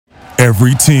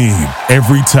Every team,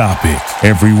 every topic,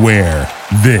 everywhere.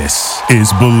 This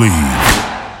is Believe.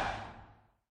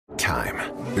 Time.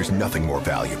 There's nothing more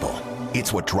valuable.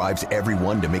 It's what drives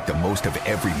everyone to make the most of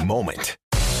every moment.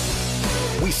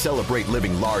 We celebrate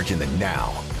living large in the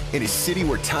now. In a city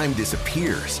where time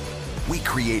disappears, we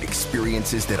create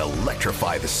experiences that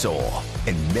electrify the soul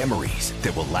and memories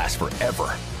that will last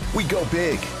forever. We go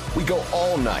big. We go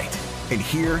all night. And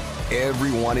here,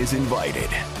 everyone is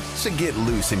invited. So get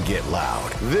loose and get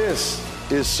loud. This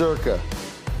is Circa.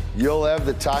 You'll have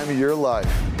the time of your life.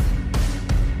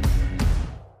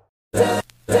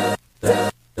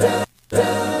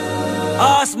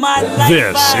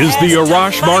 This is the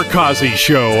Arash Markazi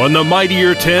Show on the Mightier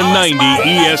 1090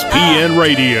 ESPN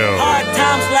Radio.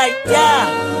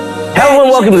 Hello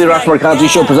and welcome to the Arash Markazi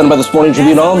Show presented by the Sporting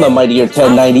Tribune on the Mightier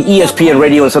 1090 ESPN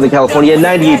Radio in Southern California,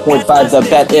 98.5 The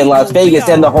Bet in Las Vegas,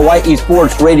 and the Hawaii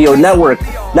Sports Radio Network,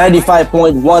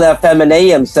 95.1 FM and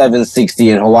AM 760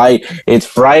 in Hawaii. It's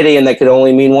Friday, and that could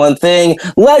only mean one thing.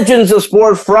 Legends of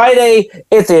Sport Friday.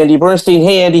 It's Andy Bernstein.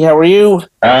 Hey, Andy, how are you?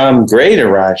 I'm great,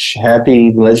 Arash.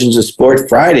 Happy Legends of Sport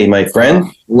Friday, my friend.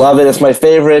 Love it. It's my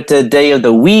favorite day of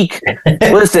the week.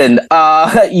 Listen,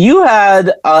 you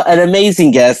had an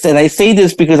amazing guest, and I say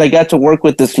this because I got to work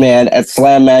with this man at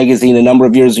Slam Magazine a number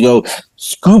of years ago,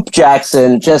 Scoop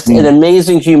Jackson, just an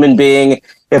amazing human being.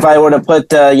 If I were to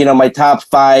put, my top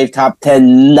 5, top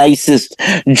 10 nicest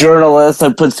journalists,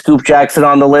 I'd put Scoop Jackson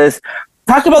on the list.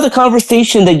 Talk about the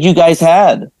conversation that you guys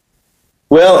had.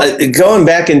 Well, going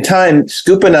back in time,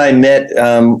 Scoop and I met,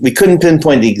 we couldn't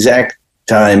pinpoint the exact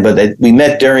time, but we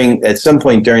met at some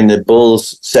point during the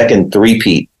Bulls' second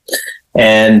three-peat.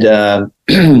 And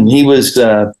he was,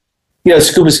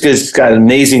 Scoop has got an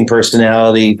amazing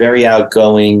personality, very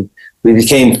outgoing. We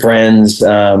became friends,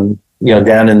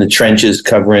 down in the trenches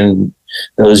covering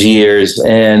those years.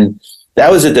 And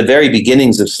that was at the very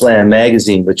beginnings of Slam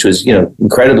Magazine, which was,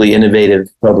 incredibly innovative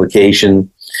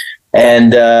publication.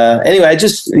 And anyway, I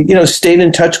just, stayed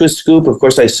in touch with Scoop. Of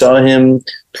course, I saw him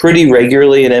pretty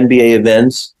regularly at NBA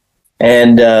events.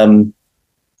 And,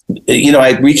 I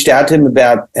reached out to him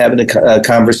about having a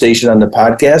conversation on the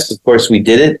podcast. Of course, we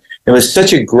did it. It was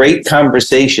such a great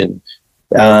conversation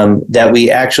that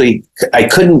I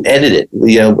couldn't edit it.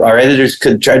 Our editors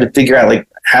could try to figure out,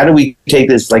 how do we take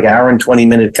this hour and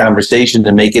 20-minute conversation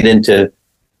to make it into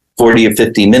 40 or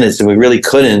 50 minutes? And we really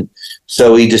couldn't.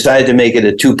 So we decided to make it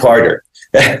a two-parter.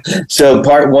 So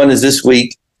part 1 is this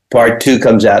week. Part 2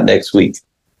 comes out next week.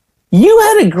 You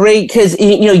had a great, because,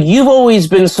 you've always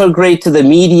been so great to the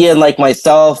media, and like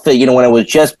myself, when I was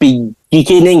just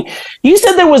beginning. You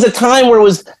said there was a time where it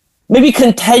was maybe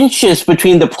contentious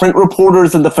between the print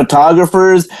reporters and the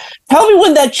photographers. Tell me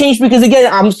when that changed, because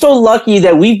again, I'm so lucky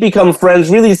that we've become friends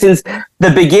really since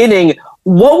the beginning.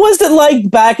 What was it like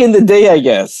back in the day, I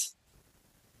guess?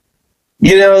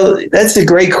 That's a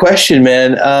great question,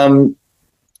 man.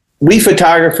 We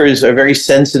photographers are very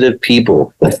sensitive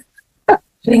people.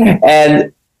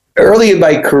 And early in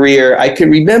my career, I can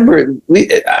remember,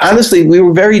 we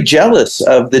were very jealous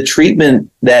of the treatment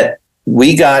that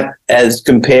we got as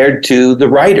compared to the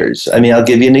writers. I mean, I'll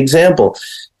give you an example.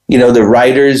 The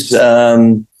writers,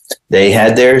 they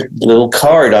had their little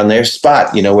card on their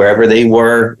spot, wherever they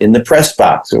were in the press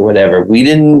box or whatever. We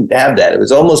didn't have that. It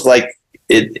was almost like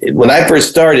when I first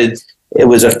started, it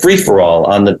was a free-for-all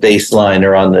on the baseline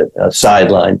or on the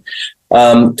sideline.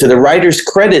 To the writers'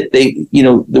 credit,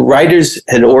 the writers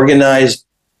had organized,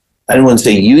 I don't want to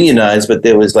say unionized, but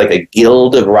there was a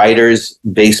guild of writers,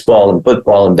 baseball and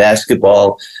football and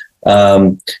basketball.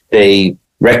 They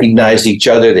recognized each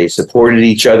other. They supported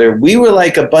each other. We were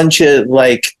like a bunch of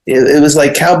it was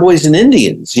like cowboys and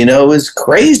Indians, it was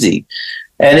crazy.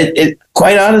 And it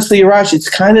quite honestly, Arash, it's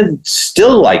kind of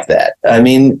still like that. I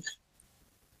mean,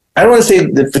 I don't want to say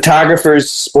the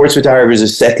sports photographers are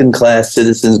second-class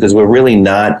citizens, because we're really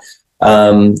not.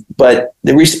 But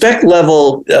the respect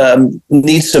level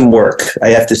needs some work, I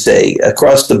have to say,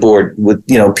 across the board with,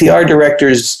 PR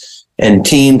directors and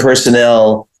team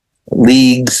personnel,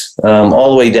 leagues,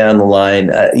 all the way down the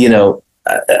line.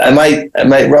 I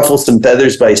might ruffle some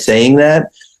feathers by saying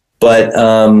that, but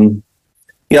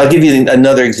I'll give you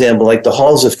another example, like the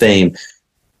Halls of Fame.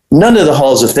 None of the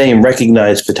Halls of Fame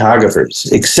recognize photographers,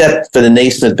 except for the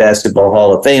Naismith Basketball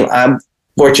Hall of Fame. I'm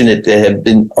fortunate to have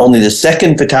been only the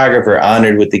second photographer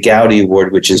honored with the Gowdy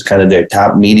Award, which is kind of their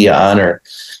top media honor.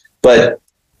 But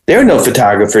there are no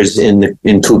photographers in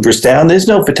Cooperstown. There's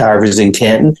no photographers in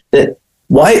Canton.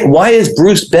 Why is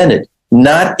Bruce Bennett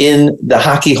not in the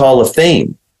Hockey Hall of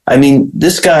Fame? I mean,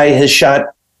 this guy has shot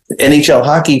NHL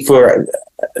hockey for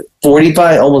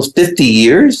 45, almost 50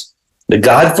 years. The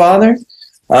Godfather.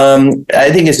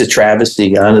 I think it's a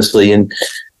travesty, honestly. And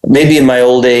maybe in my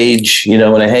old age, you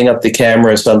know, when I hang up the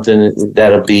camera or something,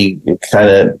 that'll be kind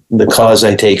of the cause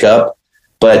I take up.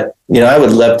 But, you know, I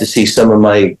would love to see some of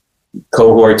my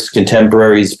cohorts,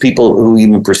 contemporaries, people who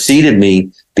even preceded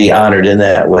me be honored in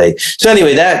that way. So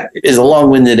anyway, that is a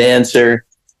long-winded answer.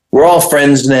 We're all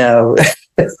friends now.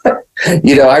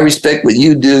 You know, I respect what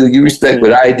you do. You respect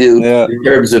what I do in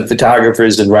terms of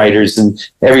photographers and writers, and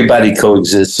everybody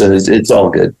coexists, and it's all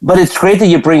good. But it's great that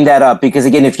you bring that up, because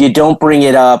again, if you don't bring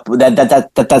it up,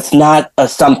 that's not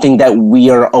something that we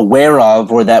are aware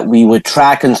of or that we would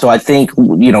track. And so I think,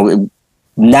 you know,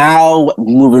 now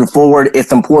moving forward,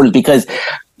 it's important, because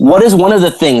what is one of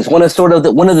the things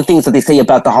that they say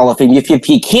about the Hall of Fame? If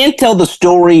you can't tell the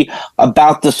story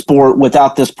about the sport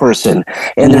without this person,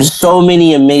 and there's so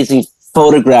many amazing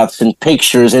photographs and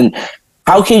pictures, and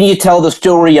how can you tell the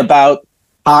story about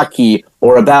hockey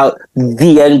or about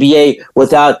the NBA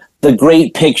without the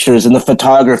great pictures and the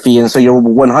photography? And so you're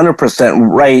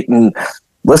 100% right. And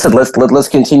listen, let's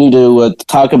continue to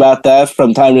talk about that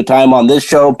from time to time on this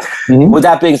show. With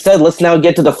that being said, let's now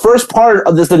get to the first part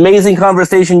of this amazing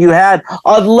conversation you had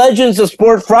on Legends of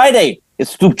Sport Friday.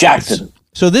 It's Scoop Jackson.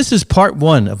 So this is part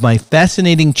one of my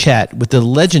fascinating chat with the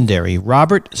legendary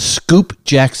Robert Scoop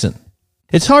Jackson.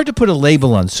 It's hard to put a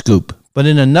label on Scoop, but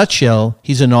in a nutshell,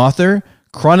 he's an author,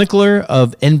 chronicler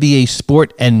of NBA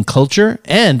sport and culture,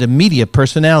 and a media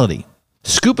personality.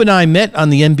 Scoop and I met on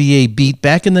the NBA beat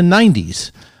back in the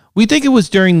 90s. We think it was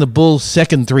during the Bulls'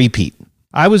 second three-peat.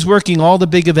 I was working all the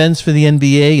big events for the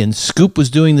NBA, and Scoop was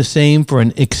doing the same for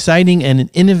an exciting and an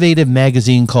innovative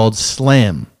magazine called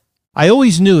Slam. I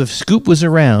always knew if Scoop was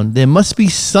around, there must be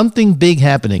something big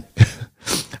happening.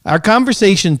 Our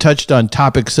conversation touched on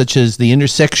topics such as the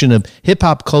intersection of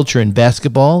hip-hop culture and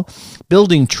basketball,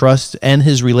 building trust, and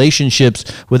his relationships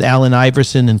with Allen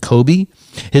Iverson and Kobe,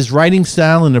 his writing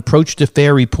style and approach to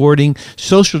fair reporting,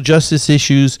 social justice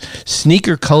issues,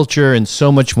 sneaker culture, and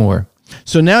so much more.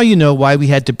 So now you know why we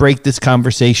had to break this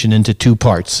conversation into two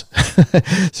parts.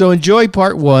 So enjoy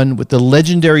part one with the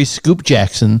legendary Scoop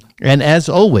Jackson, and as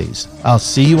always, I'll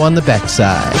see you on the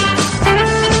backside.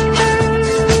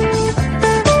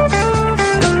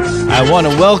 I want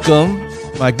to welcome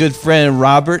my good friend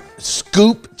Robert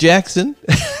Scoop Jackson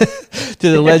to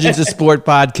the Legends of Sport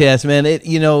podcast, man.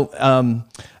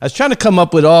 I was trying to come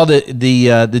up with all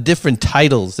the different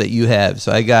titles that you have.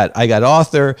 So I got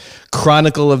author,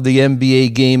 chronicle of the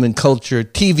NBA game and culture,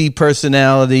 TV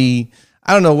personality.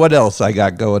 I don't know what else I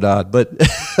got going on, but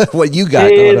what you got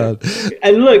going on.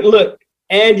 And look,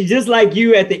 Andy, just like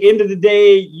you, at the end of the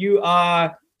day, you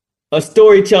are a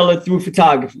storyteller through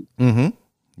photography. Mm-hmm.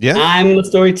 Yeah, I'm a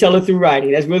storyteller through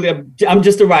writing. That's really, I'm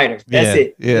just a writer. That's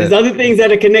it. Yeah. There's other things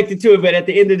that are connected to it, but at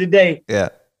the end of the day, yeah,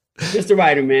 just a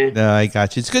writer, man. No, I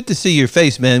got you. It's good to see your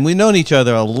face, man. We've known each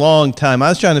other a long time. I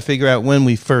was trying to figure out when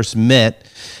we first met,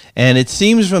 and it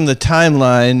seems from the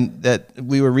timeline that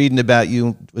we were reading about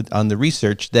you on the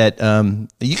research that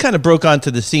you kind of broke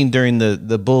onto the scene during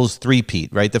the Bulls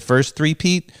three-peat, right? The first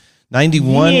three-peat,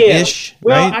 91-ish,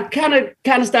 well, right? I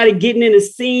kind of started getting in the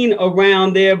scene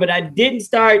around there, but I didn't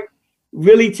start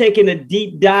really taking a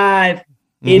deep dive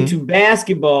into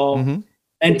basketball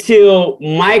until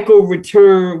Michael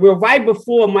returned. Well, right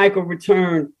before Michael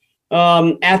returned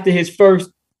after his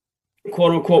first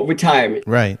quote unquote retirement.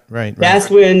 Right. That's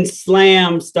when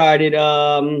Slam started.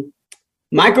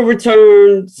 Michael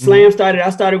returned, Slam started. I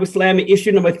started with Slam in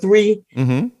issue number 3.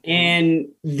 And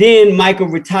then Michael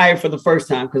retired for the first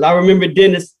time, because I remember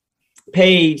Dennis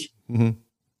Page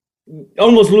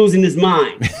almost losing his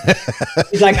mind.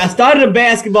 He's like, I started a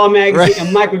basketball magazine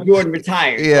and Michael Jordan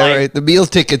retired. Yeah, like, right. The meal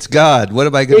ticket's gone. What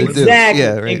am I going to do?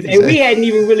 Yeah, right. And we hadn't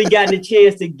even really gotten a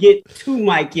chance to get to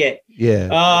Mike yet.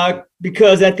 Yeah.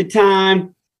 Because at the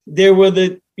time, there were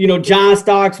John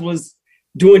Starks was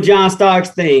doing John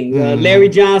Starks thing. Larry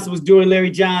Johnson was doing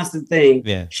Larry Johnson thing.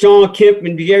 Yeah. Sean Kemp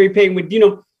and Gary Payton would,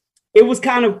 it was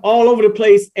kind of all over the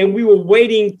place, and we were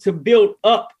waiting to build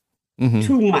up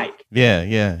to Mike. Yeah.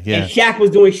 And Shaq was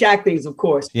doing Shaq things, of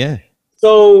course. Yeah.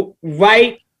 So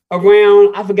right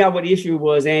around, I forgot what issue it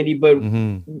was, Andy, but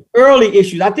early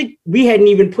issues. I think we hadn't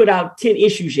even put out 10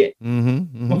 issues yet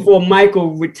before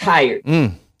Michael retired.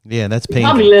 Yeah, that's painful.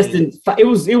 Probably less than 5. It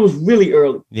was really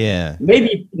early. Yeah.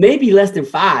 Maybe less than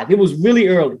 5. It was really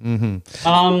early.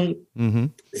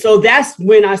 So that's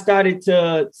when I started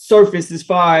to surface as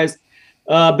far as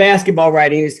basketball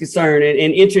writing is concerned,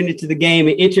 and entering into the game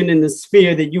and entering in the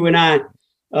sphere that you and I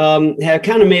have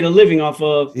kind of made a living off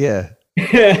of. Yeah.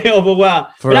 Over a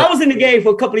while. But I was in the game for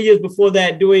a couple of years before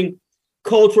that, doing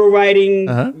cultural writing,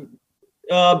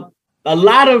 a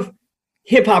lot of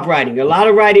hip hop writing, a lot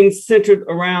of writing centered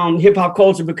around hip hop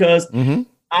culture because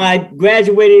I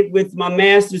graduated with my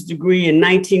master's degree in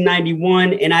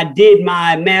 1991, and I did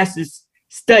my master's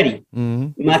study,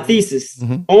 my thesis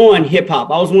on hip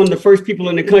hop. I was one of the first people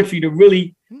in the country to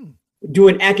really do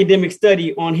an academic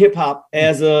study on hip hop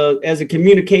as a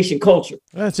communication culture.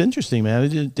 That's interesting, man. I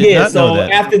did not know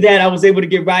that. After that, I was able to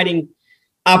get writing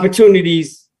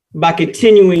opportunities by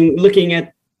continuing looking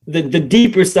at the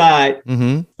deeper side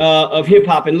of hip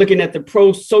hop and looking at the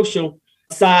pro-social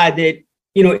side that,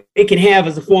 you know, it can have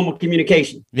as a form of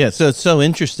communication. Yeah. So it's so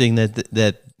interesting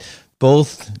that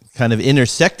both kind of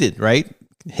intersected, right?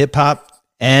 Hip hop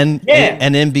and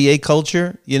NBA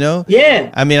culture, you know?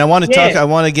 Yeah. I mean, I want to talk, I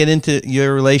want to get into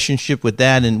your relationship with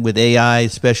that and with AI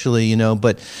especially, you know,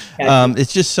 but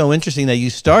it's just so interesting that you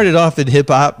started off in hip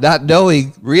hop, not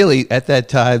knowing really at that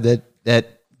time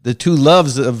that the two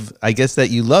loves of, I guess, that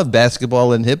you love,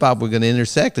 basketball and hip hop, were going to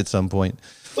intersect at some point.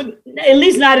 But at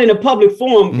least not in a public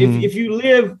forum. If you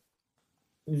live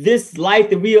this life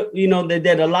that we, you know,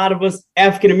 that a lot of us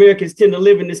African Americans tend to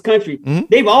live in this country,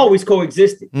 they've always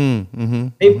coexisted.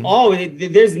 They've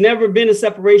always, there's never been a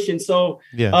separation. So,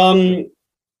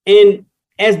 and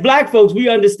as Black folks, we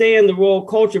understand the role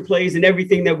culture plays in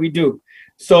everything that we do.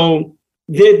 So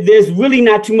there's really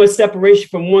not too much separation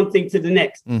from one thing to the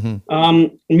next.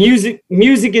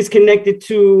 Music is connected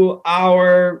to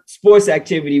our sports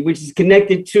activity, which is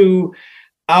connected to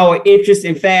our interest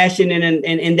in fashion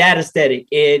and that aesthetic,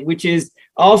 which is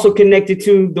also connected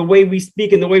to the way we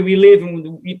speak and the way we live,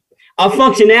 and our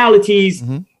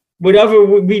functionalities, whatever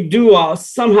we do, are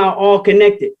somehow all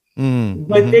connected.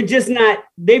 But they're just not,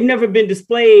 they've never been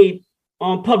displayed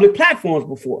on public platforms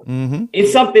before.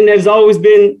 It's something that has always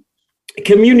been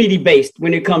community-based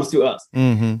when it comes to us.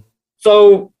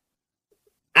 So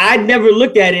I never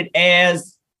looked at it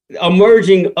as a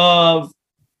merging of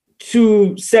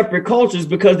two separate cultures,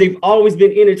 because they've always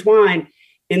been intertwined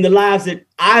in the lives that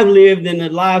I've lived and the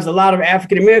lives a lot of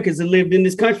African Americans have lived in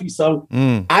this country. So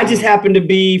I just happened to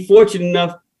be fortunate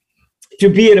enough to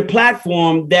be in a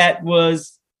platform that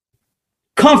was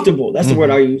comfortable. That's the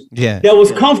word I use. That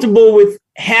was comfortable with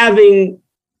having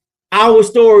our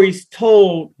stories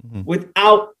told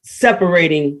without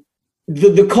separating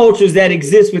the cultures that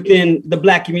exist within the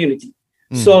Black community.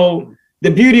 So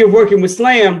the beauty of working with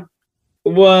Slam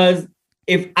was,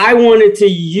 if I wanted to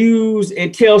use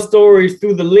and tell stories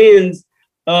through the lens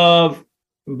of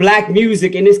Black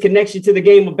music and its connection to the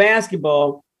game of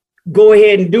basketball, go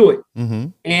ahead and do it.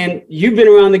 And you've been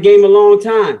around the game a long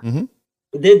time.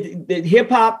 The hip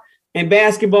hop and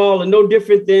basketball are no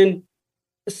different than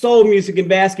soul music and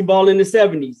basketball in the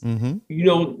 70s. You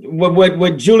know,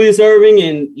 what Julius Erving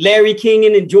and Larry King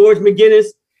and George McGinnis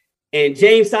and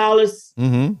James Silas,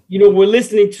 you know, were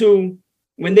listening to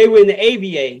when they were in the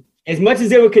ABA, as much as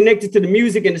they were connected to the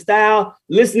music and the style,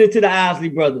 listening to the Isley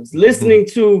Brothers, listening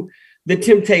to the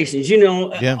Temptations, you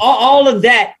know, all of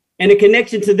that and the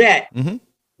connection to that.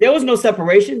 There was no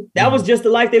separation. That was just the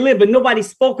life they lived, but nobody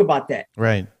spoke about that.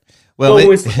 Right. Well, so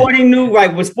when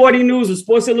Sporting News or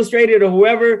Sports Illustrated or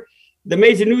whoever, the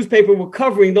major newspaper, were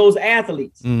covering those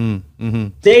athletes,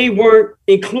 they weren't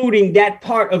including that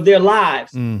part of their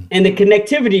lives and the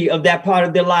connectivity of that part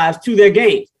of their lives to their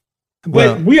games.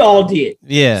 But we all did.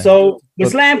 So when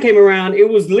Slam came around, it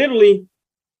was literally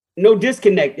no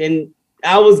disconnect. And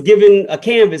I was given a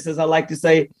canvas, as I like to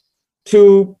say,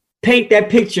 to paint that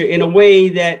picture in a way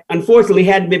that unfortunately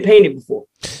hadn't been painted before.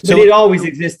 But it always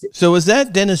existed. So was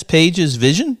that Dennis Page's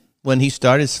vision when he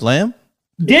started Slam?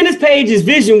 Dennis Page's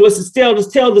vision was to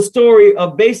tell the story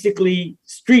of basically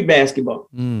street basketball,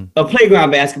 of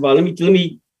playground basketball. Let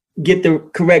me get the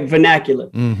correct vernacular.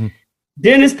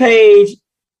 Dennis Page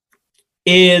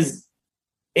is,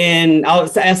 and I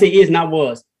say is, not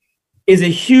was, is a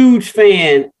huge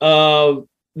fan of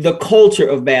the culture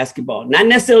of basketball, not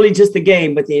necessarily just the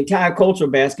game, but the entire culture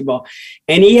of basketball.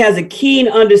 And he has a keen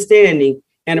understanding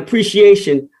and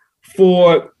appreciation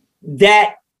for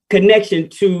that connection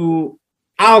to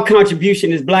our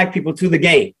contribution as Black people to the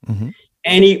game.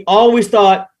 And he always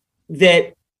thought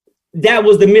that that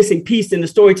was the missing piece in the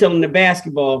storytelling of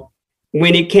basketball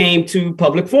when it came to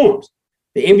public forums.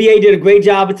 The NBA did a great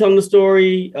job of telling the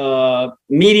story.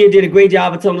 Media did a great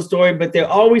job of telling the story, but there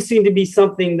always seemed to be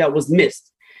something that was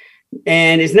missed.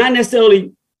 And it's not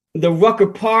necessarily the Rucker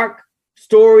Park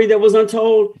story that was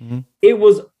untold. It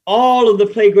was all of the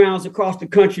playgrounds across the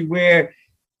country where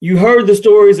you heard the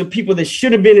stories of people that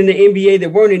should have been in the NBA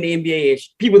that weren't in the NBA,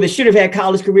 people that should have had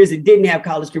college careers that didn't have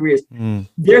college careers.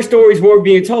 Their stories weren't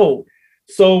being told.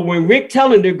 So when Rick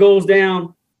Tellender goes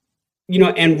down, you know,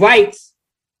 and writes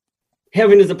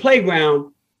Heaven is a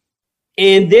Playground,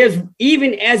 And there's,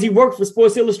 even as he worked for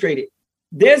Sports Illustrated,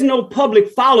 there's no public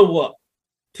follow-up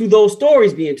to those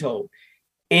stories being told.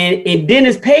 And in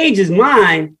Dennis Page's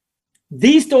mind,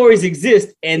 these stories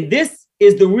exist, and this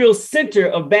is the real center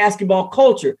of basketball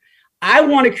culture. I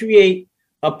want to create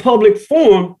a public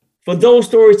forum for those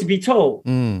stories to be told.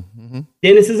 Mm-hmm.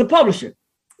 Dennis is a publisher.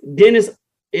 Dennis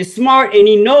is smart, and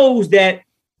he knows that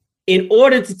in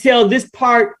order to tell this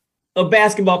part of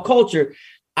basketball culture,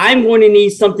 I'm going to need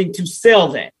something to sell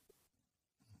that.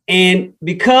 And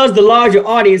because the larger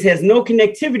audience has no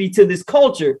connectivity to this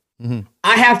culture,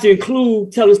 I have to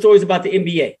include telling stories about the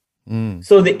NBA.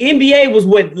 So the NBA was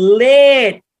what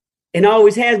led, and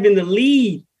always has been the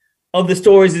lead of the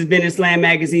stories that's been in Slam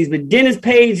magazines. But Dennis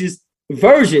Page's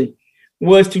version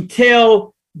was to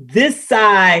tell this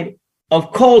side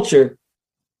of culture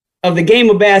of the game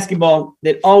of basketball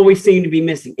that always seemed to be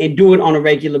missing, and do it on a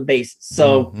regular basis.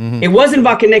 So it wasn't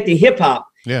about connecting hip hop.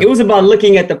 It was about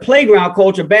looking at the playground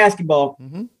culture of basketball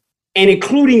and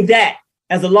including that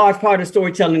as a large part of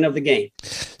storytelling of the game.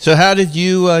 So how did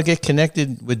you get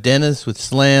connected with Dennis, with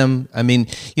Slam? I mean,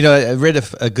 you know, I read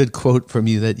a good quote from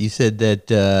you that you said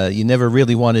that you never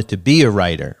really wanted to be a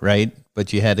writer, right?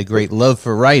 But you had a great love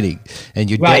for writing. And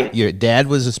your dad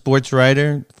was a sports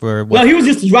writer for what? No, he was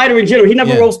just a writer in general. He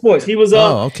never wrote sports. He was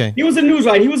he was a news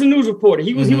writer. He was a news reporter.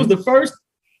 He was the first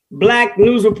Black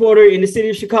news reporter in the city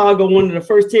of Chicago, one of the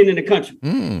first 10 in the country.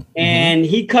 And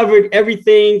he covered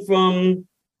everything from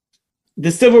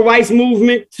the civil rights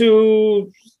movement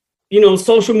to, you know,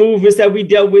 social movements that we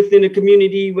dealt with in the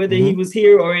community, whether he was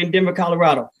here or in Denver,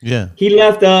 Colorado. Yeah. He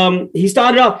left, he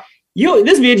started off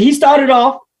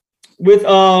with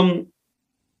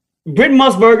Britt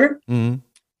Musburger,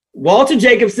 Walter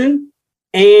Jacobson,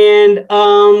 and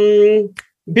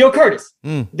Bill Curtis.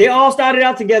 They all started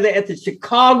out together at the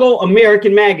Chicago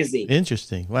American Magazine.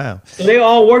 Interesting. Wow. So they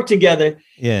all worked together.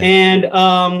 Yeah.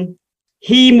 And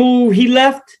he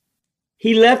left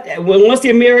once the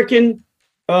American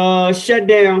shut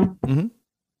down.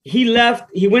 He left.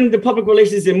 He went into public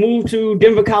relations and moved to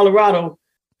Denver, Colorado,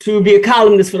 to be a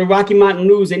columnist for the Rocky Mountain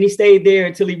News, and he stayed there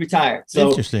until he retired. So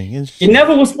interesting. He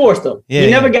never was sports though. He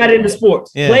never got into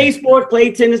sports. Played sports,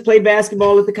 played tennis, played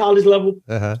basketball at the college level,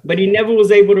 but he never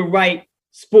was able to write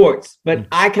sports. But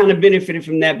I kind of benefited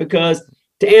from that, because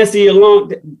to answer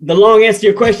the long answer to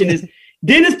your question is,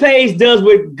 Dennis Page does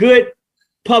what good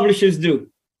publishers do.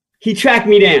 He tracked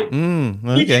me down.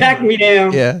 He tracked me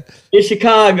down in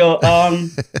Chicago. And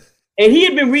he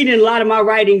had been reading a lot of my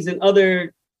writings in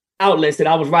other outlets that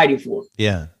I was writing for.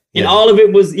 And all of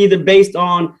it was either based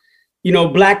on, you know,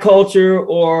 Black culture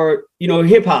or, you know,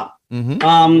 hip hop.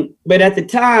 But at the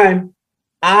time,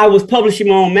 I was publishing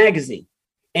my own magazine,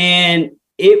 and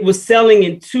it was selling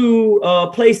in two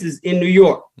places in New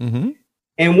York.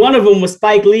 And one of them was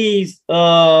Spike Lee's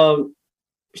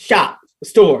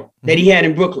store that he had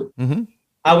in Brooklyn.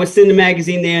 I would send the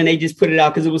magazine there, and they just put it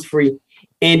out because it was free.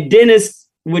 And Dennis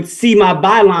would see my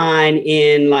byline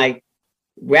in like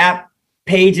rap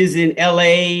pages in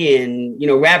LA and, you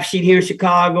know, Rap Sheet here in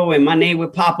Chicago, and my name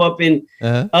would pop up in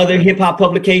other hip hop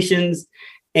publications.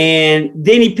 And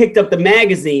then he picked up the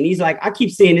magazine. He's like, I keep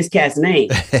seeing this cat's name.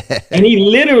 And he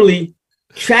literally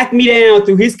tracked me down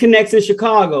through his connects in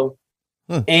Chicago.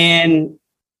 And,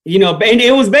 you know, and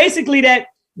it was basically that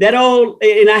old,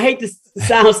 and I hate to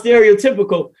sound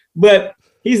stereotypical, but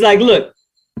he's like, look,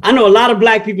 I know a lot of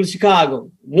Black people in Chicago.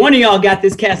 One of y'all got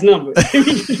this cat's number. And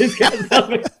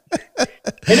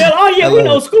they're like, oh yeah, we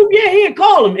know Scoop. Yeah, here,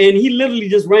 call him. And he literally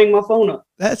just rang my phone up.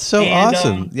 That's so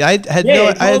awesome. I had no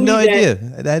idea. I had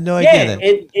no idea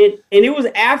that. And it was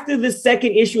after the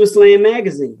second issue of Slam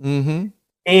magazine.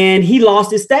 And he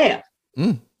lost his staff.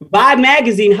 Vibe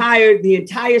magazine hired the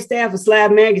entire staff of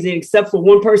Slam magazine except for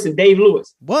one person, Dave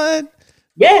Lewis. What?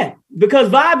 Yeah, because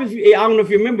Vibe, I don't know if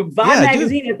you remember, Vibe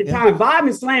magazine at the time, Vibe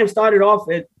and Slam started off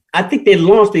at, I think they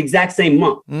launched the exact same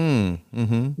month.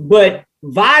 But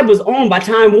Vibe was owned by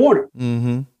Time Warner.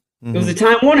 It was a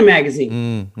Time Warner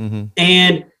magazine.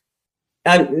 And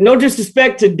no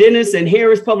disrespect to Dennis and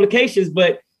Harris Publications,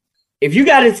 but if you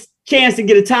got a chance to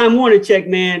get a Time Warner check,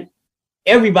 man,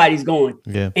 everybody's going.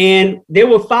 And there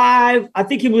were 5. I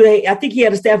think he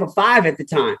had a staff of 5 at the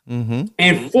time,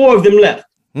 and 4 of them left.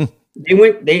 They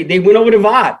went over to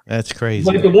Vibe. That's crazy.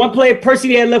 But the one person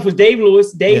he had left was Dave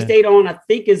Lewis. Dave stayed on, I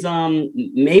think, is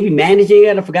maybe managing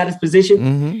it. I forgot his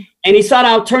position. And he sought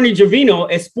out Tony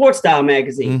Gervino at Sports Style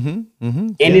magazine.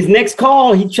 And his next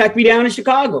call, he tracked me down in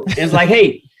Chicago. And it's like,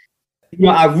 hey, you know,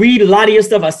 I read a lot of your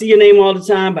stuff. I see your name all the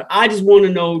time, but I just want to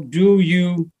know,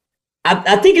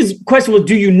 I think his question was,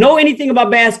 do you know anything about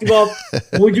basketball?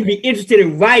 Would you be interested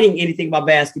in writing anything about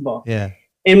basketball?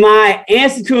 And my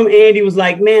answer to him, Andy, was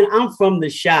like, man, I'm from the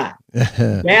Chi.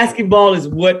 Basketball is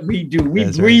what we do.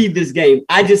 We breathe this game.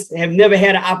 I just have never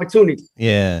had an opportunity.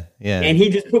 Yeah. And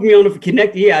he just put me on the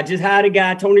connector. Yeah, I just hired a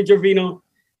guy, Tony Gervino,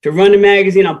 to run the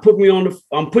magazine. I'm put you on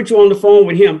the phone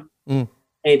with him. And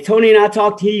Tony and I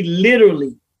talked. He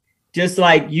literally just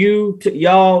like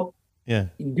y'all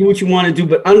do what you want to do,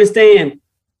 but understand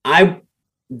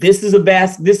this is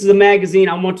a magazine.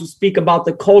 I want to speak about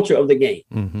the culture of the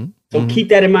game. So keep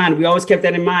that in mind. We always kept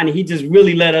that in mind. And he just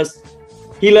really let us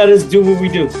do what we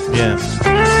do. Yeah.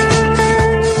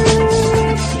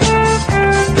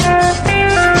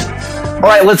 All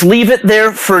right, let's leave it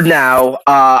there for now.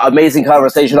 Amazing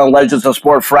conversation on Legends of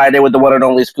Sport Friday with the one and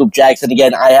only Scoop Jackson.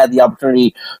 Again, I had the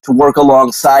opportunity to work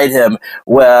alongside him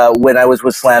when I was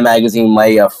with Slam Magazine.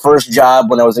 My first job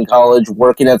when I was in college,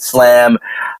 working at Slam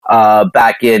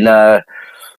back in,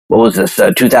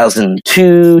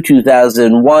 2002,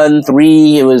 2001,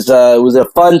 3. It was a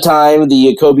fun time,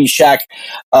 the Kobe Shaq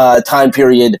time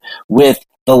period with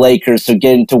the Lakers. So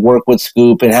getting to work with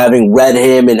Scoop and having read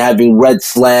him and having read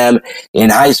Slam in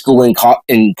high school and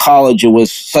in college, it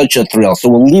was such a thrill. So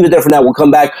we'll leave it there for now. We'll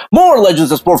come back. More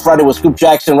Legends of Sport Friday with Scoop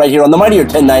Jackson right here on the Mightier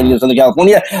 1090 in Southern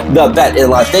California, the Bet in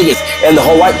Las Vegas, and the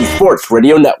Hawaii Sports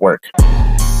Radio Network.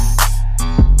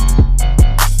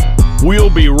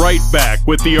 We'll be right back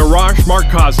with the Arash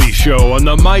Markazi Show on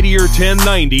the Mightier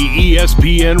 1090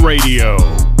 ESPN Radio.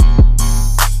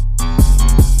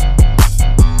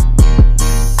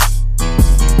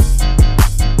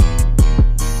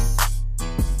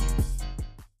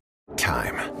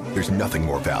 Time. There's nothing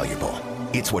more valuable.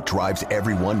 It's what drives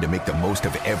everyone to make the most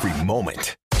of every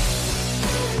moment.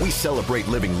 We celebrate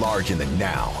living large in the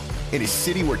now. In a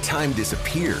city where time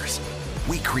disappears,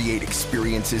 we create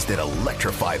experiences that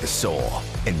electrify the soul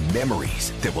and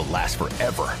memories that will last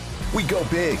forever. We go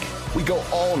big, we go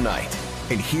all night,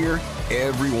 and here,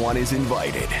 everyone is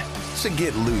invited. So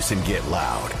get loose and get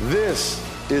loud. This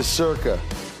is Circa.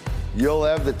 You'll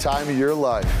have the time of your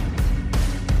life.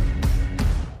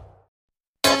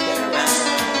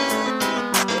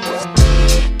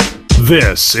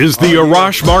 This is the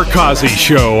Arash Markazi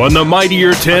Show on the Mightier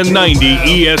 1090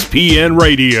 ESPN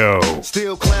Radio.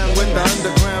 Still clown with the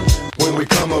underground when we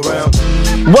come around.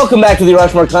 Welcome back to the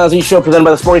Arash Markazi Show, presented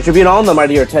by the Sporting Tribune on the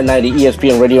Mightier 1090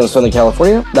 ESPN Radio in Southern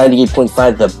California,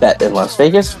 98.5 The Bet in Las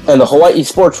Vegas, and the Hawaii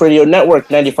Sports Radio Network,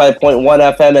 95.1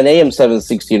 FM and AM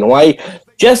 760 in Hawaii.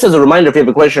 Just as a reminder, if you have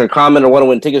a question or comment or want to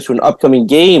win tickets to an upcoming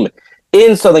game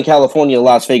in Southern California,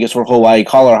 Las Vegas, or Hawaii,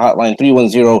 call our hotline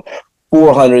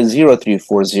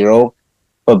 310-400-0340.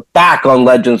 But back on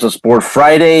Legends of Sport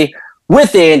Friday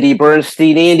with Andy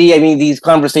Bernstein. Andy, I mean, these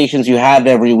conversations you have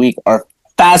every week are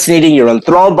fascinating. You're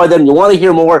enthralled by them. You want to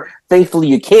hear more. Thankfully,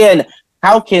 you can.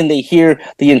 How can they hear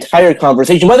the entire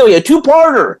conversation? By the way, a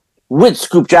two-parter with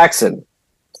Scoop Jackson.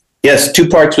 Yes, 2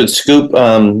 parts with Scoop,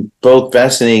 both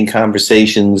fascinating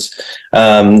conversations.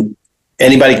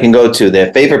 Anybody can go to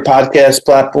their favorite podcast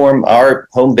platform. Our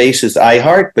home base is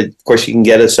iHeart, but of course you can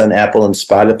get us on Apple and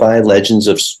Spotify, Legends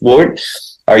of Sport.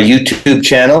 Our YouTube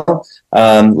channel,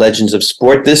 Legends of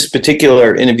Sport. This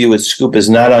particular interview with Scoop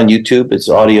is not on YouTube. It's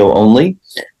audio only,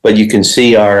 but you can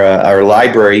see our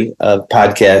library of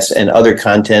podcasts and other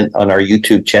content on our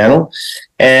YouTube channel.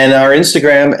 And our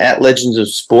Instagram, at Legends of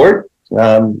Sport.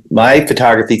 My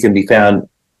photography can be found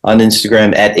on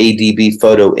Instagram at ADB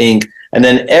Photo Inc. And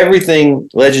then everything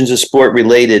Legends of Sport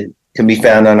related can be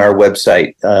found on our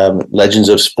website,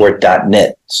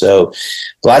 legendsofsport.net. So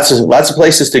lots of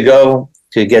places to go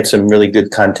to get some really good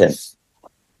content.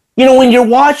 You know, when you're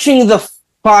watching the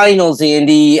finals,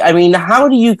 Andy, I mean, how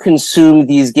do you consume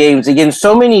these games? Again,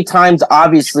 so many times,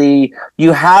 obviously,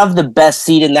 you have the best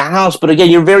seat in the house, but again,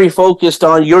 you're very focused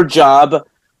on your job.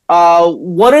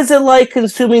 What is it like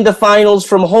consuming the finals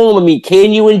from home? I mean,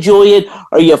 can you enjoy it?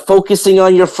 Are you focusing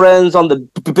on your friends on the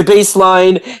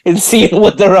baseline and seeing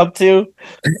what they're up to?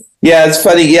 Yeah, it's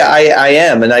funny. Yeah, I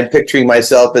am. And I'm picturing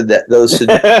myself in those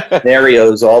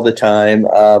scenarios all the time.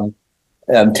 I'm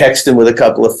texting with a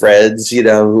couple of friends, you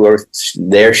know, who are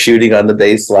there shooting on the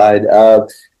baseline.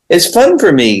 It's fun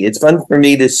for me. It's fun for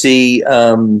me to see,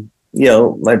 you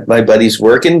know, my buddies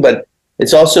working, but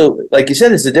it's also, like you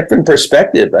said, it's a different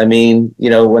perspective. I mean,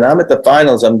 you know, when I'm at the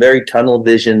finals, I'm very tunnel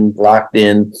vision, locked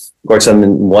in. Of course, I'm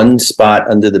in one spot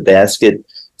under the basket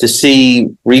to see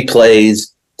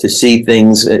replays, to see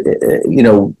things, you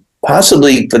know,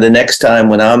 possibly for the next time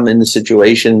when I'm in the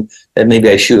situation that maybe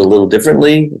I shoot a little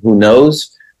differently. Who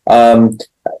knows?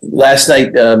 Last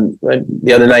night,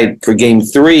 the other night for Game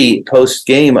 3, post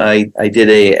game, I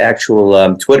did a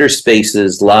actual Twitter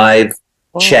Spaces live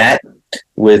chat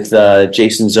with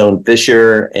Jason Zone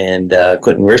Fisher and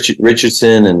Quentin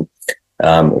Richardson, and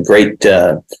a great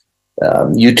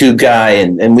YouTube guy,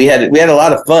 and we had a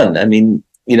lot of fun. I mean,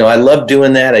 I love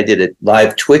doing that. I did a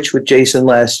live Twitch with Jason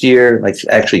last year, like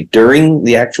actually during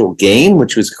the actual game,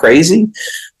 which was crazy.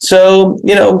 So,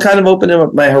 I'm kind of opening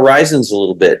up my horizons a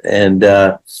little bit, and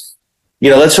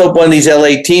let's hope one of these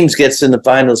LA teams gets in the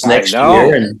finals next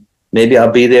year, and maybe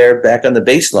I'll be there back on the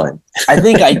baseline. I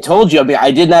think I told you. I mean, I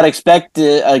did not expect,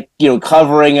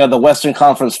 covering the Western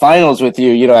Conference Finals with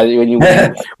you. When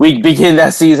we begin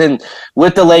that season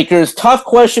with the Lakers. Tough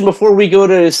question before we go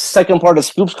to the second part of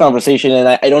Scoop's conversation,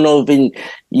 and I don't know if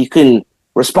you can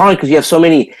respond because you have so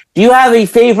many. Do you have a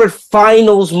favorite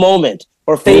finals moment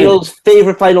or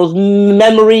favorite finals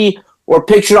memory or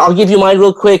picture? I'll give you mine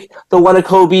real quick. The one of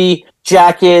Kobe,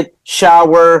 jacket,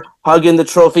 shower, hugging the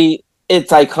trophy.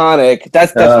 It's iconic.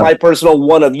 That's my personal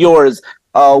one of yours.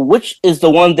 Which is the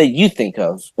one that you think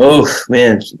of? Oh,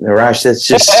 man, Arash, that's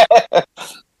just,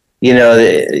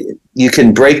 you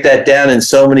can break that down in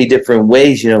so many different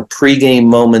ways, pregame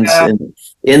moments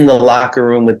in the locker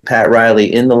room with Pat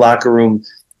Riley, in the locker room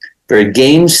for a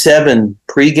Game 7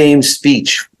 pregame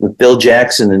speech with Phil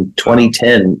Jackson in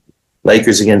 2010,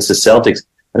 Lakers against the Celtics.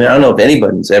 I mean, I don't know if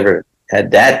anybody's ever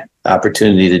had that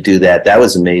opportunity to do that. That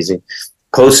was amazing.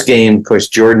 Post game, of course,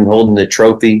 Jordan holding the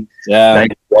trophy. Yeah,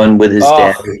 91 with his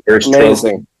dad, first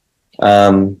amazing.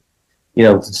 Trophy.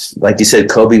 Like you said,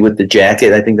 Kobe with the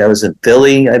jacket. I think that was in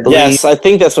Philly, I believe. Yes, I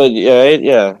think that's what.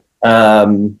 Yeah.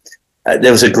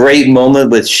 There was a great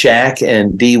moment with Shaq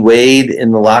and D Wade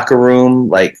in the locker room,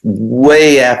 like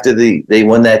way after they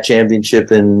won that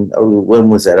championship in when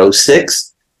was that?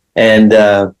 2006, and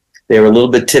they were a little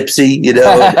bit tipsy.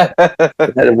 Had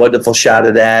a wonderful shot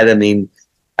of that. I mean,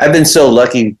 I've been so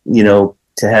lucky, to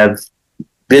have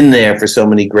been there for so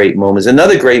many great moments.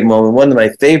 Another great moment, one of my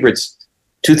favorites,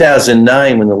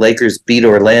 2009 when the Lakers beat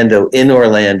Orlando in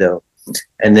Orlando,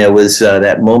 and there was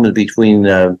that moment between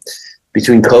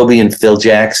Kobe and Phil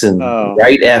Jackson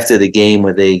right after the game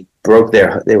where they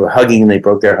were hugging and they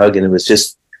broke their hug, and it was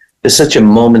just such a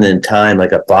moment in time,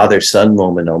 like a father-son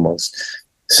moment almost.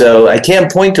 So I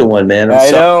can't point to one, man. I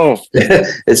know.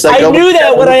 It's like I knew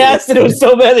that when I asked it. It was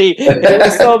so many.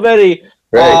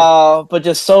 Right. But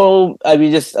just so I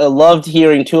loved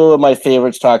hearing two of my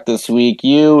favorites talk this week.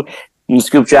 You and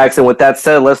Scoop Jackson. With that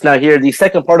said, let's now hear the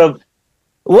second part of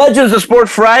Legends of Sport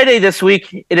Friday this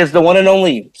week. It is the one and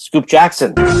only Scoop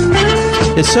Jackson.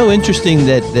 It's so interesting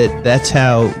that's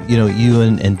how you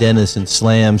and Dennis and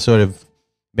Slam sort of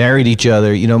married each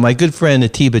other. My good friend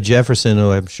Atiba Jefferson,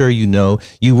 who I'm sure you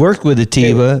worked with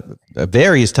Atiba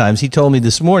various times. He told me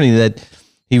this morning that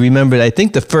he remembered, I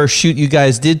think the first shoot you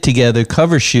guys did together,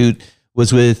 cover shoot,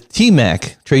 was with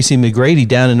T-Mac, Tracy McGrady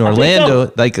down in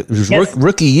Orlando, like it was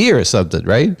rookie year or something,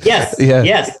 right? Yes. Yeah.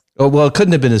 Yes. Oh, well, it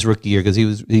couldn't have been his rookie year because he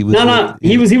was he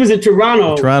was in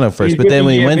Toronto. Toronto first, but then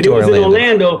when he went to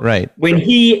Orlando, right? When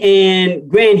he and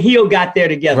Grant Hill got there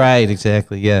together, right?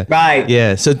 Exactly, yeah, right,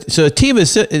 yeah. So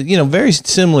Atiba's, very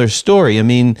similar story. I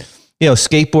mean,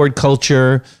 skateboard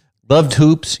culture, loved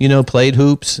hoops, played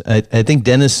hoops. I think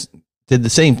Dennis did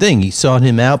the same thing. He sought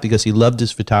him out because he loved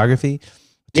his photography.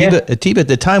 Atiba at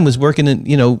the time was working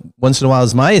in, once in a while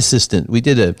as my assistant. We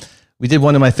did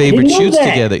one of my favorite shoots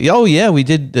together. Oh, yeah. We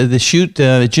did the shoot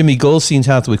at Jimmy Goldstein's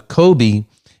house with Kobe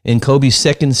in Kobe's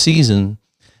second season,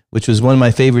 which was one of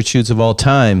my favorite shoots of all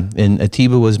time. And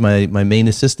Atiba was my main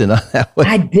assistant on that one.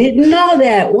 I didn't know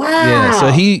that. Wow. Yeah.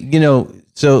 So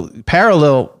so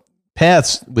parallel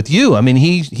paths with you. I mean,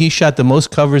 he shot the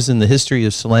most covers in the history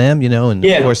of Slam, and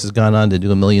of course has gone on to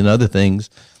do a million other things.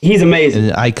 He's amazing.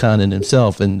 An icon in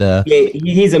himself. And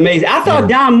he's amazing. I thought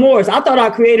Don Morris,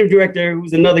 our creative director,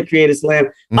 who's another creative Slam,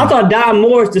 I thought Don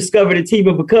Morris discovered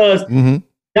Atiba because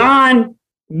Don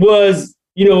was,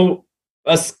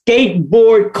 a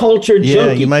skateboard culture junkie.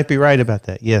 Yeah, you might be right about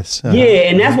that. Yes. Yeah,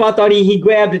 and that's why I thought he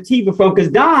grabbed Atiba from,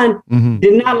 because Don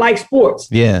did not like sports.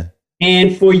 Yeah.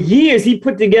 And for years, he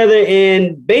put together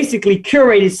and basically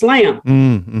curated Slam.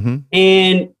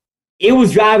 And it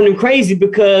was driving him crazy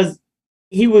because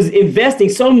he was investing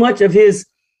so much of his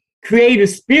creative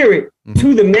spirit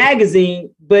to the magazine,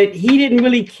 but he didn't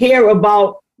really care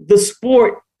about the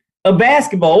sport of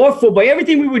basketball or football.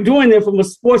 Everything we were doing there from a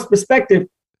sports perspective,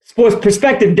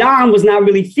 Don was not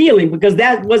really feeling, because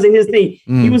that wasn't his thing.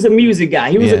 He was a music guy.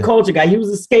 He was a culture guy. He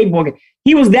was a skateboard guy.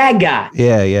 He was that guy.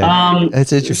 Yeah, yeah.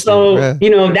 That's interesting. So,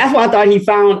 that's why I thought he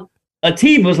found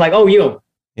Atiba. Was like,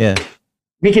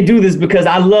 we can do this because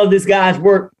I love this guy's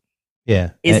work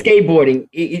Yeah. in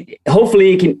skateboarding.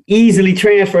 Hopefully it can easily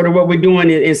transfer to what we're doing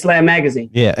in Slam Magazine.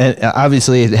 Yeah, and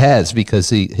obviously it has,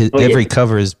 because every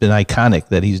cover has been iconic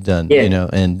that he's done, Yeah. you know,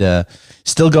 and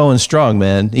still going strong,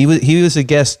 man. He was a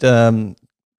guest 2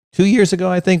 years ago,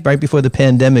 I think, right before the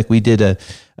pandemic. We did a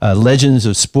Legends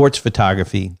of Sports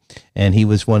Photography, and he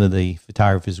was one of the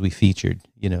photographers we featured,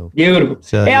 you know. Beautiful.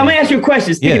 So, hey, I'm going to ask you a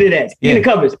question. Speaking of that, speaking of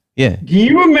covers, Yeah. do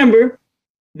you remember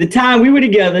the time we were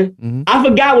together? Mm-hmm. I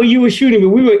forgot what you were shooting, but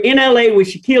we were in LA with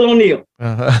Shaquille O'Neal.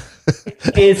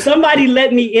 And somebody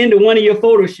let me into one of your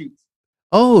photo shoots.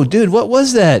 Oh, dude, what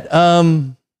was that?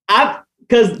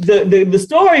 Because the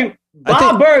story,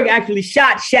 Bob Berg actually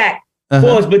shot Shaq for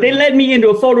us, but they let me into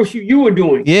a photo shoot you were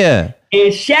doing. Yeah.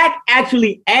 And Shaq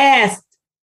actually asked,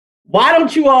 why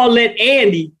don't you all let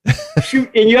Andy shoot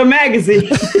in your magazine?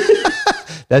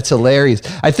 That's hilarious.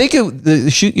 I think the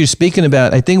shoot you're speaking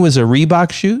about, I think it was a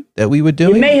Reebok shoot that we were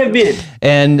doing. It may have been.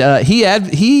 And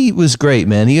he was great,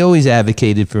 man. He always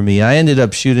advocated for me. I ended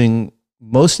up shooting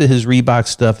most of his Reebok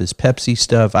stuff, his Pepsi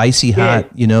stuff, Icy Hot,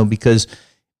 you know, because,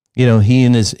 you know, he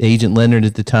and his agent Leonard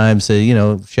at the time said, you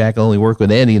know, Shaq only worked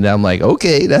with Andy. And I'm like,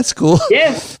 okay, that's cool.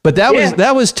 Yeah. But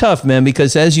that was tough, man,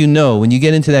 because as you know, when you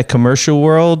get into that commercial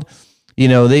world, you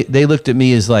know, they looked at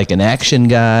me as like an action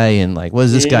guy and like, what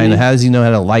is this guy? And how does he know how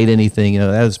to light anything? You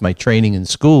know, that was my training in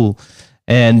school.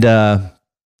 And I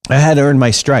had to earn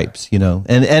my stripes, you know,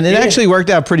 and it actually worked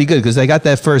out pretty good, because I got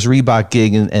that first Reebok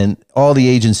gig and all the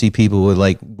agency people were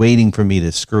like waiting for me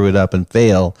to screw it up and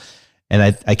fail.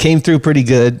 And I came through pretty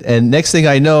good. And next thing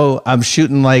I know, I'm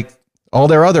shooting like all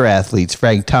their other athletes,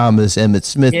 Frank Thomas, Emmett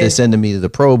Smith, they're sending me to the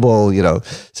Pro Bowl, you know.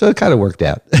 So it kind of worked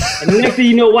out. And the next thing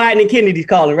you know, Wyden and Kennedy's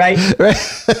calling, right? Right.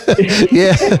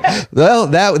 Yeah. Well,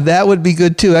 that would be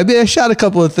good too. I mean, I shot a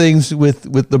couple of things with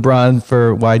LeBron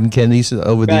for Wyden Kennedy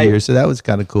over the years, so that was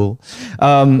kind of cool.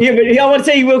 Yeah, but I want to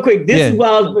tell you real quick. This is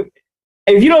why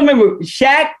if you don't remember,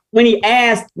 Shaq, when he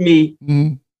asked me,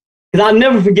 because I'll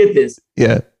never forget this.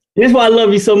 Yeah. And this is why I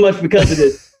love you so much because of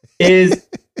this, is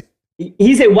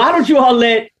he said, why don't you all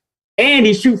let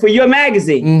Andy shoot for your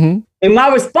magazine? And my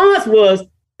response was,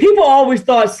 people always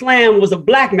thought Slam was a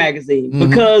black magazine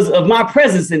because of my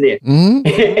presence in there.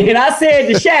 And I said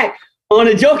to Shaq, on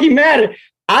a joking matter,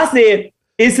 I said,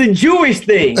 it's a Jewish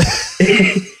thing.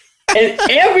 And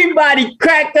everybody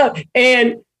cracked up.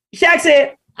 And Shaq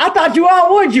said, I thought you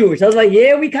all were Jewish. I was like,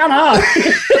 yeah, we kind of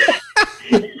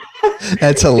are.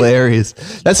 That's hilarious.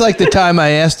 That's like the time I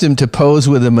asked him to pose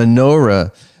with a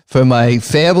menorah for my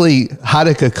family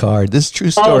Hanukkah card. This is a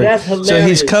true story. Oh, that's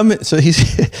hilarious. So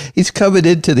he's coming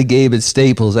into the game at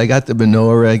Staples. I got the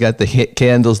menorah, I got the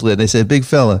candles lit. And I said, big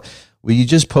fella, will you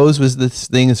just pose with this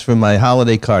thing? It's from my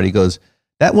holiday card. He goes,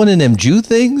 that one of them Jew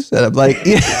things? And I'm like,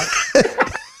 yeah.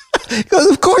 He goes,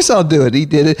 of course I'll do it. He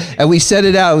did it. And we set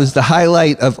it out. It was the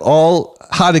highlight of all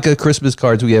Hanukkah Christmas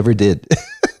cards we ever did.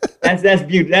 That's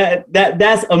beautiful.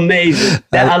 That's amazing.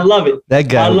 I love it. That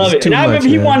guy, I love it. And I remember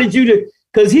he wanted you to,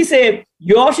 because he said,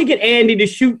 you all should get Andy to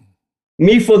shoot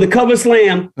me for the Cover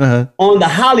Slam on the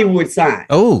Hollywood sign.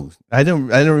 Oh, I don't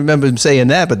remember him saying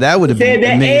that, but that would have been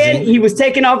amazing. And he was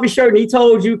taking off his shirt and he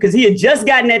told you, because he had just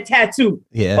gotten that tattoo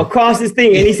across his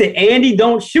thing. And he said, Andy,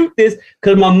 don't shoot this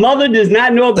because my mother does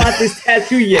not know about this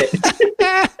tattoo yet.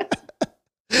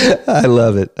 I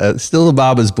love it. Still a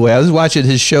Baba's boy. I was watching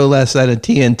his show last night on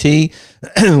TNT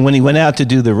when he went out to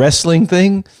do the wrestling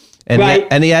thing.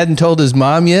 And he hadn't told his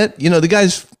mom yet. You know, the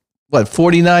guy's,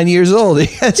 49 years old.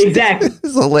 Exactly.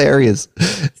 It's hilarious.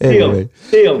 Anyway.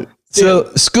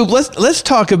 So, Scoop, let's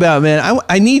talk about, man.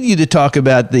 I need you to talk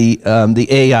about the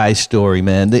AI story,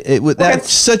 man. That's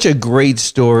such a great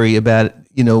story about,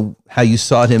 you know, how you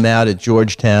sought him out at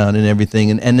Georgetown and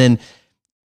everything, and then,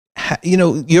 you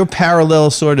know, your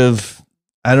parallel sort of,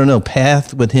 I don't know,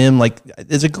 path with him. Like,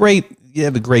 you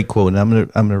have a great quote, and I'm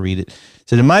gonna read it. It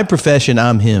said, in my profession,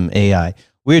 I'm him, AI.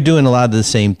 We're doing a lot of the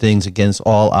same things against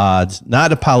all odds,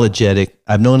 not apologetic.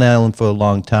 I've known Alan for a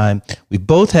long time. We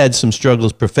both had some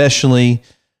struggles professionally,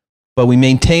 but we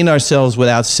maintain ourselves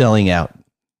without selling out,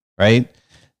 right?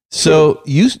 So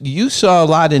you saw a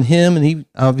lot in him, and he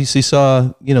obviously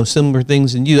saw, you know, similar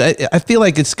things in you. I feel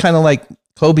like it's kind of like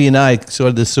Kobe and I,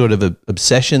 sort of a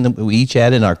obsession that we each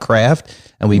had in our craft,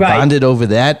 and we bonded over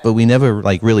that, but we never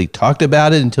like really talked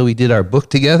about it until we did our book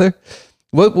together.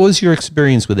 What was your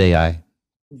experience with AI?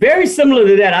 Very similar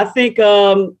to that. I think,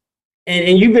 and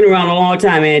you've been around a long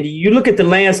time, Andy. You look at the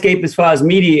landscape as far as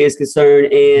media is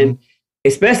concerned, and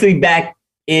especially back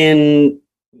in,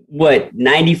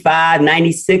 95,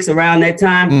 96, around that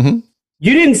time,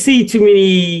 you didn't see too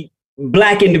many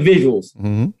Black individuals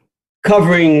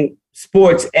covering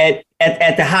sports at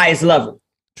the highest level.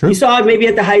 True. You saw it maybe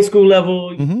at the high school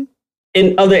level,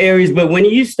 in other areas, but when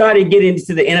you started getting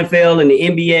into the NFL and the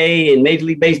NBA and Major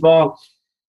League Baseball,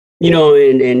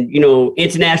 and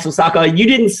international soccer, you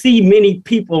didn't see many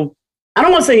people. I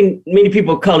don't want to say many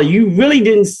people of color. You really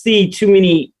didn't see too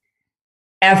many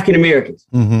African Americans.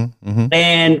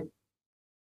 And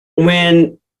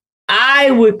when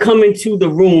I would come into the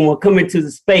room or come into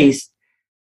the space,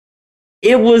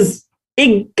 it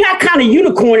got kind of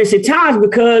unicornish at times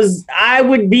because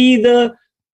I'd be the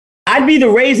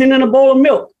raisin in a bowl of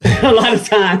milk a lot of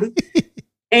times.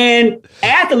 And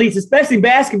athletes, especially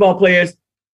basketball players,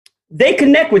 they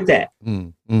connect with that.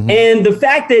 And the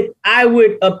fact that I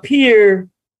would appear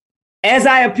as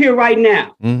I appear right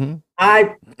now,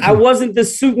 I wasn't the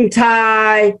suit and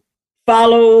tie,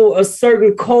 follow a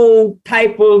certain code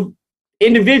type of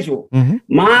individual.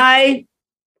 My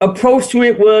approach to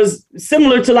it was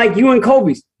similar to like you and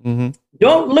Kobe's.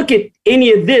 Don't look at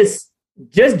any of this.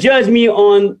 Just judge me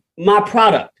on my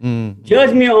product.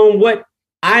 Judge me on what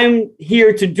I'm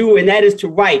here to do, and that is to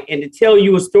write and to tell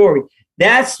you a story.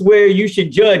 That's where you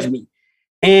should judge me.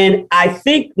 And I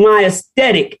think my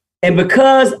aesthetic, and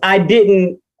because I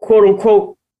didn't quote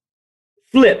unquote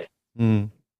flip,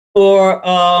 or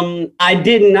I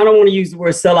don't want to use the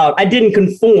word sell out. I didn't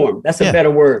conform. That's a better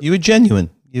word. You were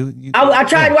genuine. I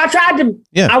tried to,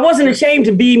 I wasn't ashamed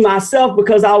to be myself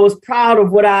because I was proud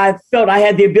of what I felt I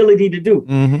had the ability to do.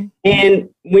 And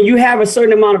when you have a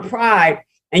certain amount of pride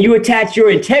and you attach your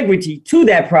integrity to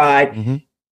that pride,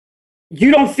 you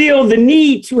don't feel the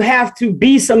need to have to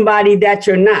be somebody that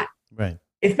you're not. Right.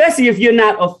 Especially if you're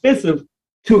not offensive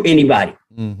to anybody.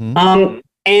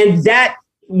 And that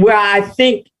where I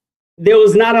think there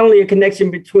was not only a connection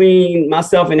between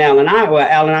myself and Allen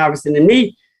Iverson and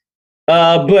me,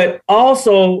 but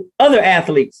also other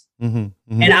athletes and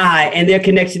their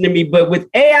connection to me. But with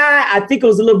AI, I think it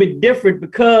was a little bit different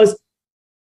because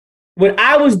what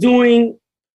I was doing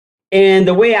and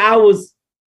the way I was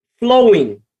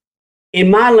flowing in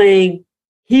my lane,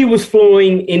 he was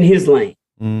flowing in his lane.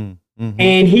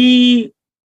 And he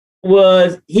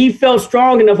felt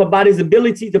strong enough about his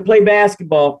ability to play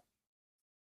basketball.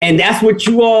 And that's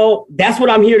what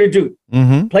I'm here to do.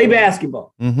 Play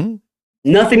basketball.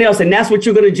 Nothing else. And that's what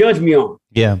you're going to judge me on.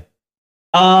 Yeah.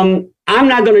 I'm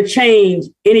not going to change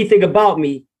anything about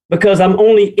me because I'm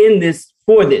only in this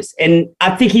for this. And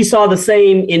I think he saw the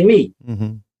same in me.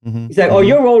 He's like, oh,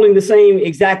 you're rolling the same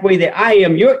exact way that I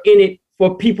am. You're in it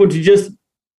for people to just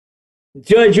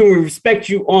judge you and respect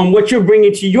you on what you're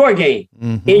bringing to your game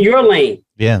in your lane.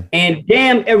 Yeah. And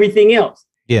damn everything else.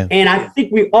 Yeah. And I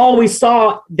think we always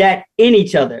saw that in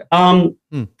each other. And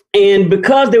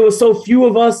because there were so few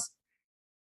of us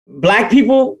Black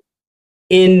people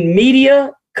in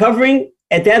media covering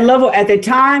at that level at that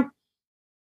time,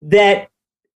 that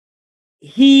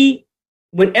he,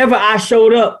 whenever I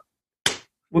showed up,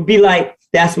 would be like,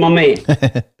 that's my man.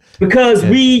 Because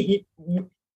we're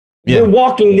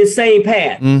walking the same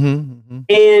path.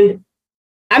 And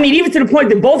I mean, even to the point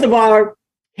that both of our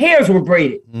hairs were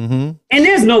braided. And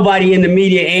there's nobody in the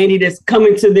media, Andy, that's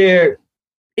coming into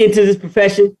this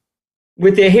profession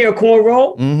with their hair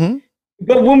cornrow.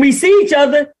 But when we see each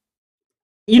other,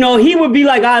 he would be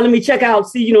like, all right, let me check out,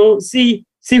 see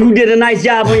who did a nice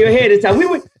job on your hair this time.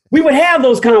 We would have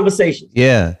those conversations.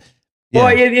 Yeah.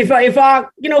 Or if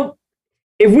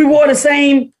we wore the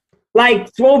same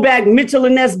like throwback Mitchell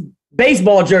and Ness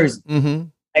baseball jersey,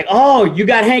 like, oh, you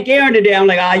got Hank Aaron today. I'm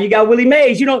like, you got Willie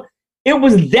Mays. It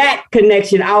was that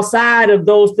connection outside of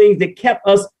those things that kept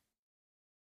us,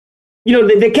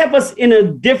 they kept us in a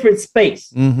different space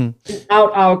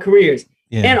throughout our careers.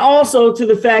 Yeah. And also to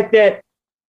the fact that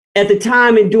at the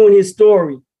time in doing his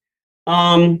story,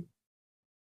 the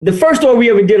first story we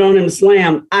ever did on him,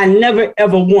 Slam, I never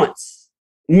ever once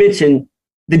mentioned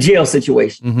the jail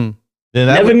situation.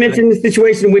 Never mentioned the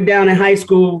situation went down in high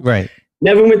school. Right.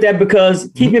 Never went that because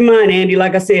keep in mind, Andy,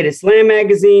 like I said, at Slam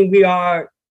Magazine, we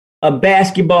are a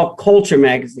basketball culture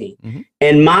magazine.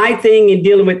 And my thing in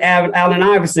dealing with Allen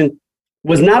Iverson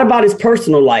was not about his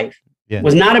personal life,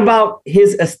 was not about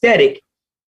his aesthetic.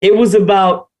 It was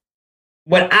about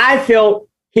what I felt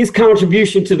his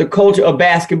contribution to the culture of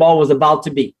basketball was about to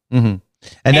be. And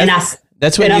I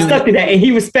stuck to that, and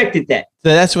he respected that. So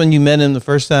that's when you met him the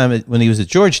first time when he was at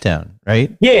Georgetown,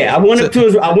 right? Yeah, I went up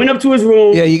to his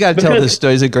room. Yeah, you got to tell this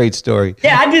story. It's a great story.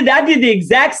 Yeah, I did the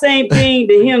exact same thing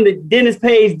to him that Dennis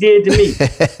Page did to me.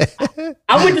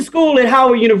 I went to school at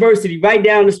Howard University, right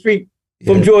down the street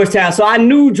from Georgetown. So I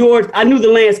knew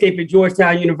the landscape at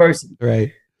Georgetown University.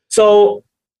 Right. So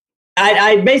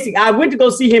I went to go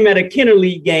see him at a Kenner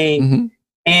League game,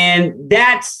 and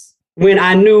that's when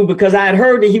I knew, because I had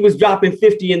heard that he was dropping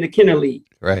 50 in the Kenner League.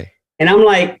 Right. And I'm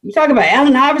like, you talking about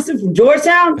Allen Iverson from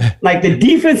Georgetown? Like the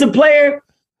defensive player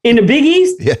in the Big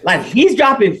East? Yeah. Like he's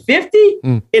dropping 50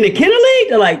 in the Kenner League?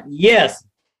 They're like, yes.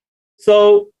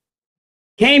 So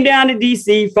came down to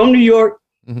DC from New York,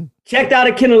 checked out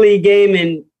a Kenner League game,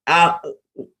 and I'll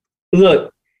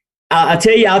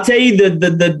tell you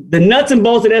the nuts and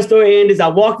bolts of that story is I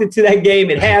walked into that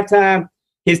game at halftime.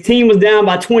 His team was down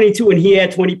by 22 and he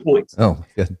had 20 points. Oh, my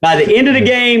God. By the end of the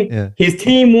game, his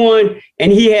team won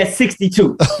and he had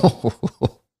 62.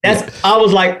 I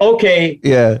was like, okay,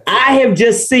 I have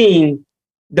just seen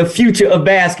the future of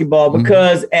basketball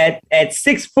because at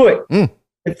 6 foot,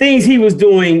 the things he was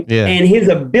doing and his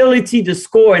ability to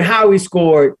score and how he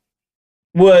scored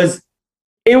was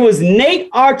Nate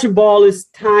Archibald's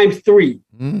times 3.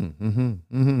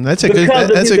 That's a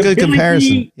good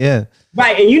comparison. Yeah.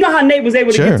 Right. And you know how Nate was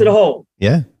able to get to the hole.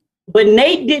 Yeah. But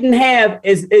Nate didn't have,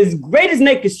 as great as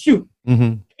Nate could shoot,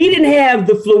 he didn't have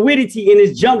the fluidity in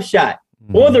his jump shot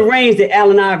or the range that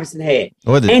Allen Iverson had.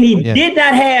 And he did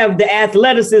not have the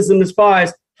athleticism as far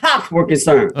as hops were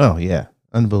concerned. Oh, yeah.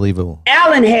 Unbelievable.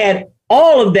 Allen had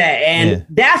all of that. And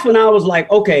that's when I was like,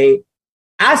 okay,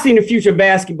 I've seen the future of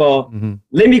basketball.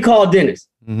 Let me call Dennis.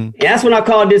 And that's when I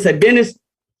called this. Dennis,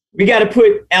 we got to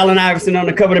put Allen Iverson on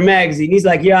the cover of the magazine. He's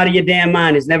like, you're out of your damn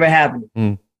mind. It's never happened.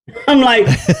 I'm like,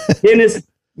 Dennis,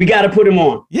 we got to put him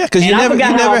on. Yeah, because you never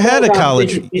had a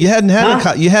college. You hadn't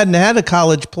had a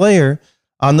college player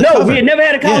on the cover. No, we had never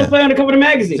had a college player on the cover of the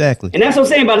magazine. Exactly. And that's what I'm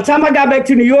saying. By the time I got back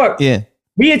to New York,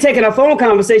 we had taken our phone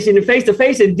conversation and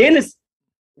face-to-face, and Dennis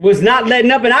was not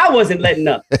letting up, and I wasn't letting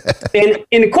up. And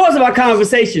in the course of our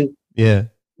conversation,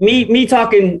 me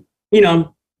talking,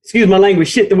 excuse my language,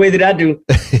 shit the way that I do,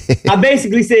 I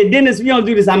basically said, Dennis, if you don't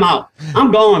do this, I'm out.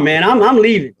 I'm going, man. I'm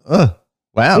leaving.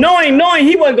 Wow. Knowing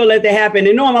he wasn't going to let that happen,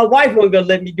 and knowing my wife wasn't going to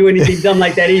let me do anything dumb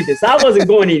like that either. So I wasn't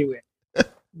going anywhere.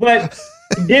 But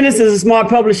Dennis is a smart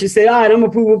publisher, said, all right, I'm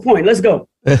going to prove a point. Let's go.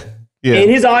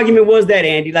 And his argument was that,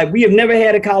 Andy, like, we have never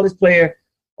had a college player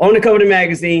on the cover of the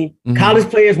magazine. College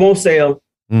players won't sell.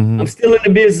 I'm still in the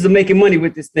business of making money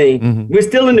with this thing. We're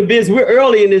still in the business. We're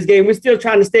early in this game. We're still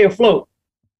trying to stay afloat.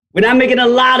 We're not making a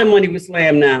lot of money with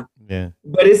Slam now.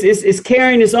 But it's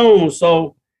carrying its own.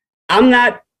 So I'm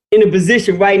not in a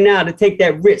position right now to take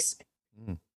that risk.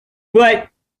 But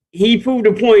he proved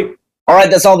a point. All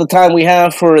right, that's all the time we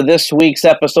have for this week's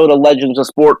episode of Legends of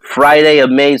Sport Friday.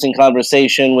 Amazing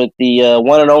conversation with the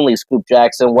one and only Scoop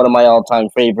Jackson, one of my all-time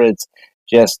favorites.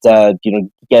 Just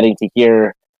getting to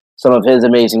hear some of his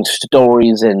amazing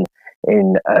stories and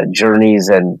journeys,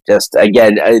 and just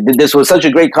again, this was such a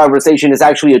great conversation. It's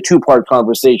actually a 2-part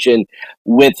conversation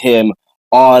with him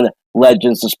on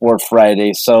Legends of Sport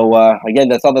Friday. So again,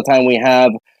 that's all the time we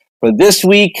have for this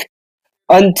week.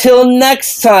 Until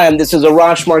next time, this is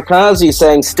Arash Markazi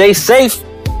saying stay safe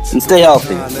and stay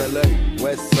healthy.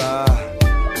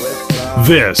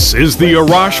 This is the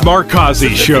Arash Markazi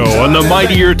Show on the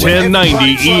Mightier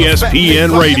 1090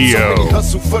 ESPN Radio.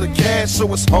 Hustle for the cash,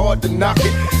 so it's hard to knock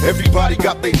it. Everybody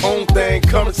got their own thing,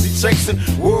 currency chasing.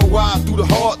 Worldwide through the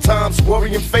hard times,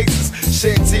 worrying faces.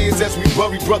 Shed tears as we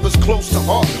bury brothers close to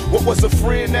heart. What was a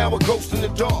friend, now a ghost in the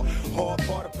dark. Hard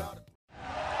part about it.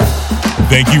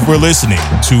 Thank you for listening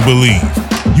to Believe.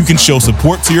 You can show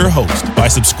support to your host by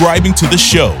subscribing to the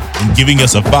show and giving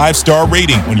us a 5-star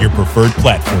rating on your preferred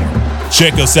platform.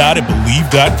 Check us out at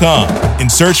Believe.com and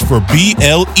search for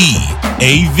BLEAV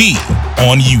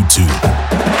on YouTube.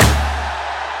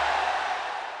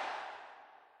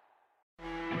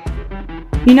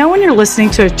 You know when you're listening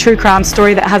to a true crime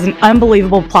story that has an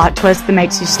unbelievable plot twist that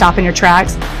makes you stop in your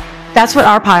tracks? That's what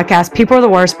our podcast, People Are the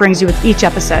Worst, brings you with each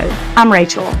episode. I'm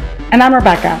Rachel. And I'm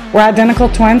Rebecca. We're identical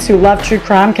twins who love true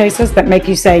crime cases that make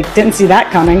you say, didn't see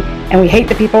that coming, and we hate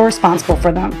the people responsible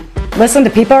for them. Listen to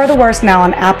People Are the Worst now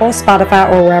on Apple, Spotify,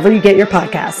 or wherever you get your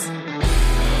podcasts.